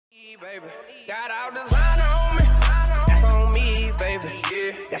baby. Got all designer on me. That's on me, baby.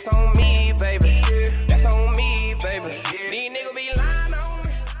 Yeah, that's on me, baby. That's on me, baby. These niggas be lying on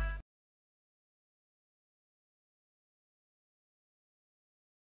me.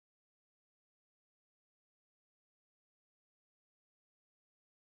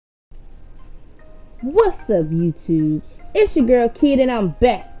 What's up, YouTube? It's your girl Kid, and I'm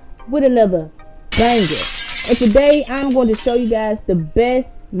back with another banger. And today I'm going to show you guys the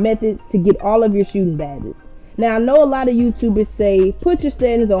best methods to get all of your shooting badges. Now, I know a lot of YouTubers say put your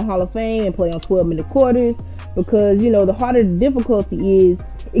settings on Hall of Fame and play on 12-minute quarters because, you know, the harder the difficulty is,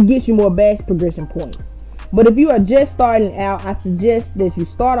 it gets you more badge progression points. But if you are just starting out, I suggest that you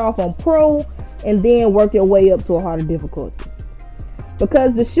start off on Pro and then work your way up to a harder difficulty.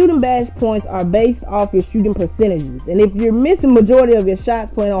 Because the shooting badge points are based off your shooting percentages. And if you're missing majority of your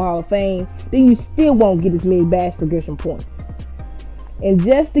shots playing on Hall of Fame, then you still won't get as many badge progression points. And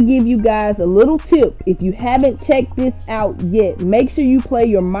just to give you guys a little tip, if you haven't checked this out yet, make sure you play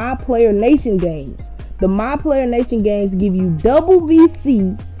your My Player Nation games. The My Player Nation games give you double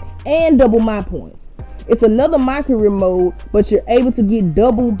VC and double My points. It's another My Career mode, but you're able to get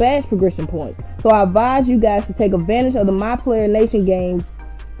double badge progression points. So I advise you guys to take advantage of the My Player Nation games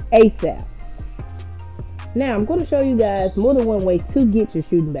ASAP. Now I'm going to show you guys more than one way to get your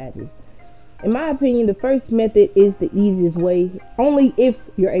shooting badges. In my opinion, the first method is the easiest way, only if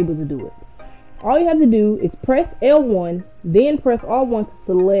you're able to do it. All you have to do is press L1, then press R1 to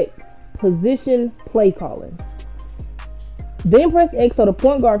select position play calling. Then press X so the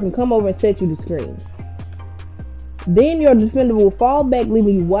point guard can come over and set you the screen. Then your defender will fall back,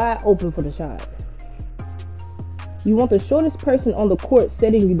 leaving you wide open for the shot. You want the shortest person on the court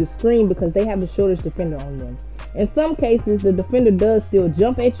setting you the screen because they have the shortest defender on them. In some cases, the defender does still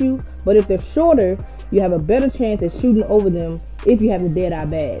jump at you, but if they're shorter, you have a better chance at shooting over them if you have the dead-eye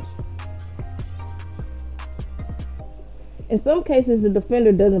badge. In some cases, the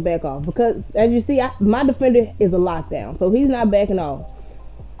defender doesn't back off because, as you see, my defender is a lockdown, so he's not backing off.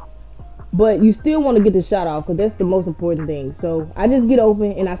 But you still want to get the shot off because that's the most important thing. So I just get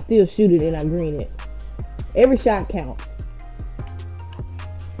open and I still shoot it and I green it. Every shot counts.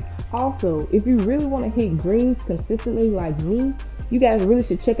 Also, if you really want to hit greens consistently like me, you guys really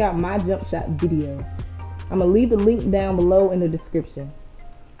should check out my jump shot video. I'm going to leave the link down below in the description.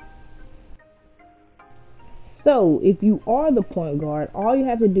 So if you are the point guard, all you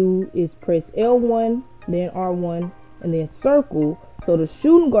have to do is press L1, then R1, and then circle so the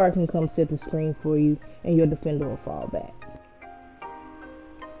shooting guard can come set the screen for you and your defender will fall back.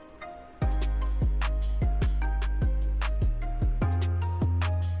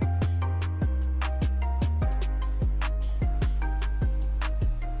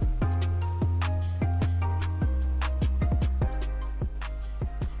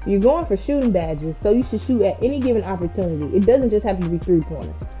 You're going for shooting badges, so you should shoot at any given opportunity. It doesn't just have to be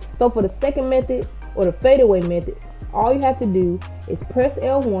 3-pointers. So for the second method, or the fadeaway method, all you have to do is press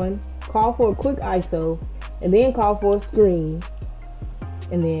L1, call for a quick ISO, and then call for a screen,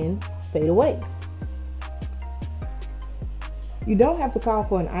 and then fade away. You don't have to call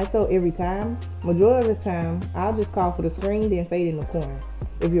for an ISO every time. Majority of the time, I'll just call for the screen, then fade in the corner.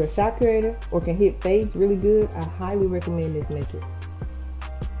 If you're a shot creator or can hit fades really good, I highly recommend this method.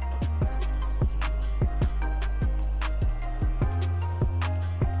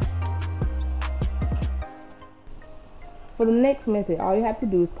 For the next method, all you have to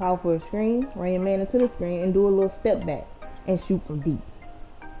do is call for a screen, run your man into the screen, and do a little step back and shoot from deep.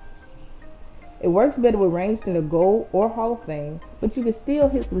 It works better with range extender gold or Hall of Fame, but you can still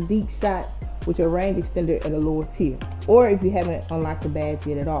hit some deep shots with your range extender at a lower tier, or if you haven't unlocked the badge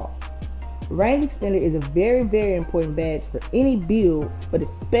yet at all. Range extender is a very, very important badge for any build, but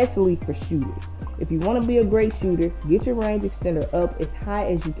especially for shooters. If you want to be a great shooter, get your range extender up as high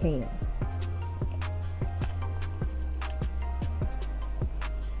as you can.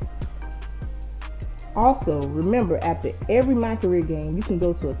 Also, remember, after every My Career game, you can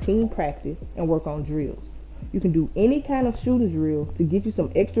go to a team practice and work on drills. You can do any kind of shooting drill to get you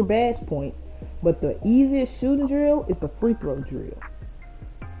some extra badge points, but the easiest shooting drill is the free throw drill.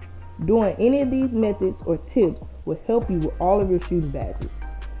 Doing any of these methods or tips will help you with all of your shooting badges.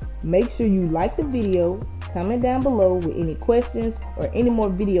 Make sure you like the video, comment down below with any questions or any more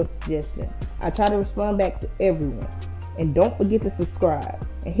video suggestions. I try to respond back to everyone. And don't forget to subscribe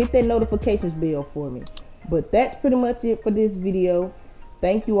and hit that notifications bell for me. But that's pretty much it for this video.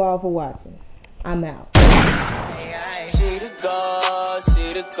 Thank you all for watching. I'm out. See the goal,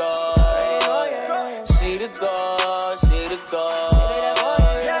 see the goal, see the goal, see the goal.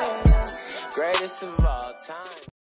 Greatest of all time.